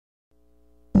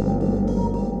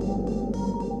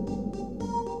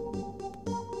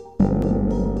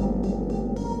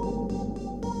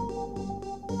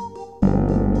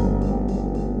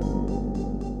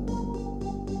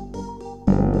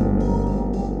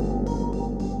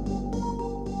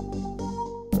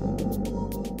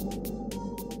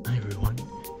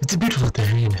It's a beautiful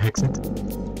day in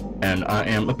Hexxit. And I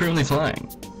am apparently flying,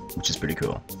 which is pretty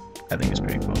cool. I think it's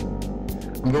pretty cool.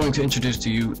 I'm going to introduce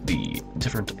to you the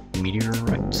different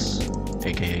meteorites,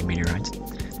 aka meteorites,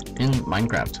 in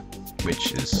Minecraft,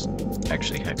 which is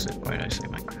actually Hexxit. Why did I say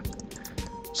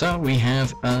Minecraft? So we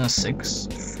have 6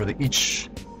 for each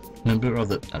number of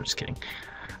the... I'm just kidding.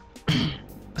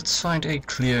 Let's find a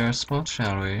clear spot,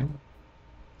 shall we?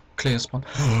 Clear spot.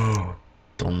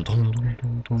 Dun, dun, dun,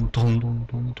 dun, dun, dun,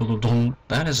 dun, dun, dun.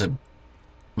 That is a...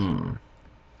 I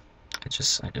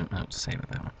don't know what to say about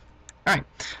that one. Alright,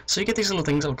 so you get these little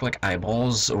things that look like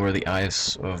eyeballs, or the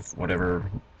eyes of whatever,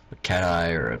 a cat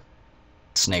eye or a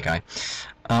snake eye.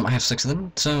 I have 6 of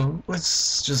them, so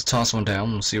let's just toss one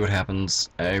down and see what happens.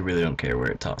 I really don't care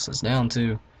where it tosses down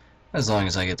to, as long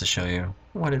as I get to show you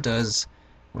what it does.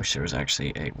 Wish there was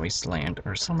actually a wasteland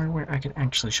or somewhere where I could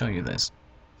actually show you this.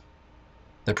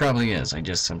 There probably is, I'm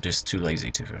just too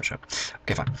lazy to show.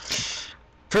 Okay, fine.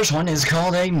 First one is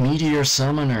called a meteor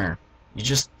summoner. You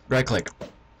just right click.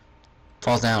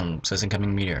 Falls down, says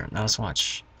incoming meteor. Now let's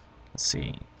watch. Let's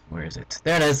see. Where is it?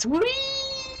 There it is! Whee!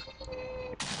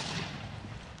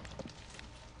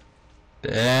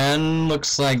 And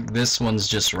looks like this one's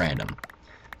just random.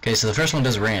 Okay, so the first one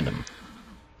does random,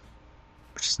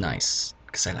 which is nice,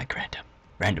 because I like random.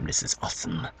 Randomness is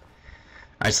awesome.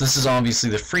 Alright, so this is obviously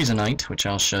the Freezonite, which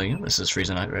I'll show you. This is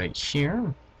Freezonite right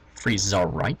here.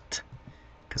 Freezorite,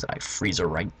 because I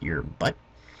Freezorite your butt.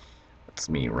 Let's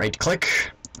me right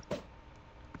click. And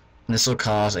this will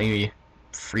cause a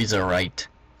Freezorite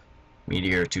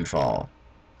meteor to fall.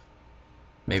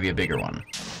 Maybe a bigger one.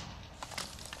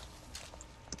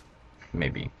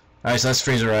 Maybe. Alright, so that's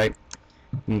Freezorite.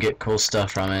 You can get cool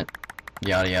stuff from it.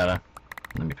 Yada yada.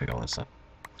 Let me pick all this up.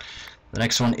 The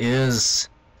next one is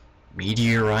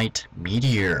Meteorite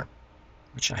Meteor,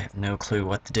 which I have no clue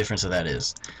what the difference of that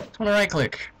is. So I'm gonna right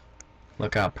click.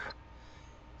 Look up.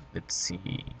 Let's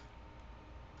see.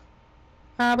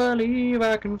 I believe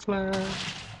I can fly.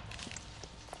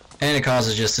 And it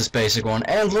causes just this basic one.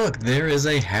 And look, there is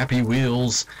a Happy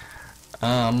Wheels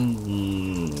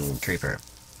creeper.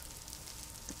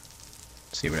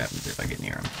 See what happens if I get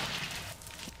near him.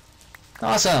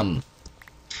 Awesome!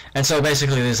 And so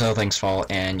basically these other things fall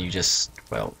and you just,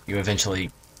 well, you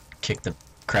eventually kick the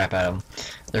crap out of them.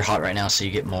 They're hot right now, so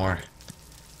you get more.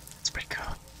 It's pretty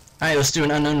cool. Alright, let's do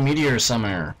an unknown meteor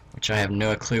summoner, which I have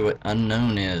no clue what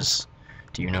unknown is.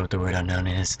 Do you know what the word unknown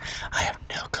is? I have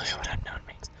no clue what unknown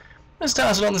means. Let's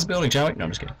toss it on this building, shall we? No,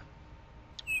 I'm just kidding.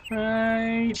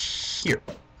 Right here.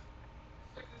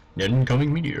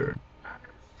 Incoming meteor.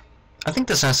 I think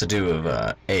this has to do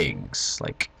with eggs.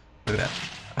 Like, look at that.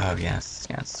 Oh yes,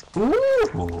 yes.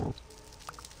 Ooh.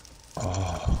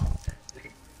 Oh.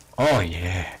 Oh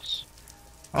yes.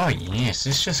 Oh yes.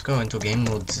 Let's just go into game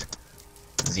mode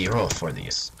 0 for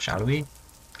these, shall we?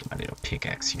 Get my little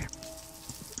pickaxe here.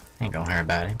 Ain't gonna hurt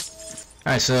about it.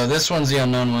 Alright, so this one's the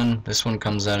unknown one. This one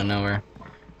comes out of nowhere.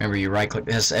 Remember, you right click.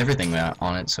 It has everything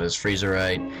on it, so it's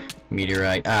Freezorite,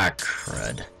 Meteorite. Ah,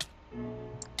 crud.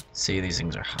 See, these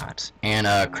things are hot. And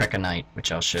Krekenite,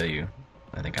 which I'll show you.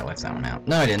 I think I left that one out.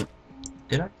 No, I didn't.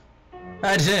 Did I?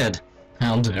 I did!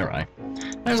 How dare I?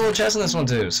 There's a little chest in this one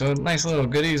too, so nice little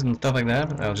goodies and stuff like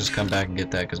that. I'll just come back and get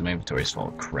that because my inventory's full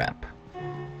of crap.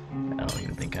 I don't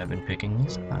even think I've been picking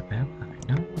these. Not bad,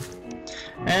 I know.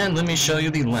 And let me show you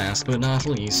the last but not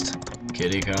least,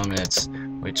 Kitty Comets,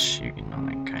 which you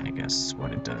can kind of guess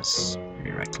what it does.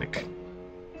 Maybe right click.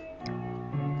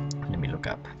 Let me look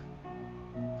up.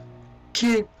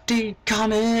 Kitty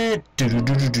Comet!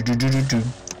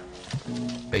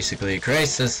 Basically, it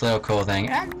creates this little cool thing,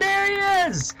 and there he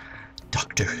is!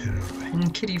 Doctor Who in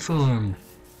kitty form.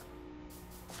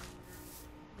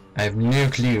 I have no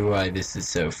clue why this is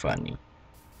so funny.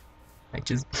 I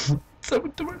just so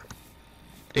adorable.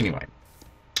 Anyway,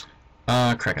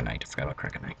 Krekenite. I forgot about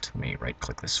Krekenite. Let me right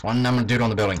click this one. I'm gonna do it on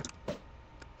the building.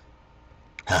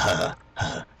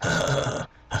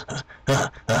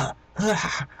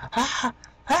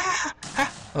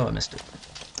 Oh, I missed it.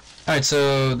 Alright,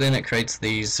 so then it creates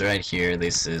these right here.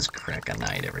 This is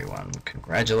Krekenite, everyone.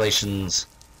 Congratulations.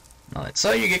 Alright,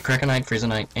 so you get Krekenite,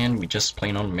 Freezonite, and we just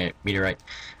plain on Meteorite.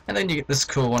 And then you get this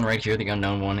cool one right here, the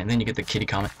unknown one, and then you get the Kitty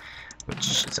Comet,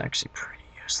 which is actually pretty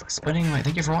useless. But anyway,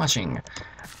 thank you for watching.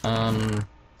 I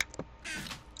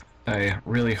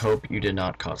really hope you did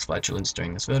not cause flatulence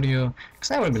during this video, because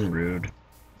that would have been rude.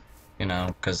 You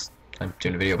know, because I'm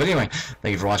doing a video. But anyway,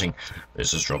 thank you for watching.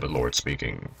 This is Trumpet Lord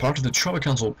speaking, part of the Trumpet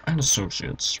Council and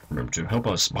Associates. Remember to help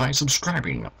us by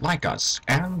subscribing, like us,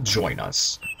 and join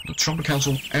us. The Trumpet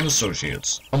Council and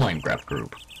Associates, a Minecraft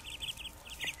group.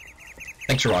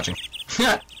 Thanks for watching.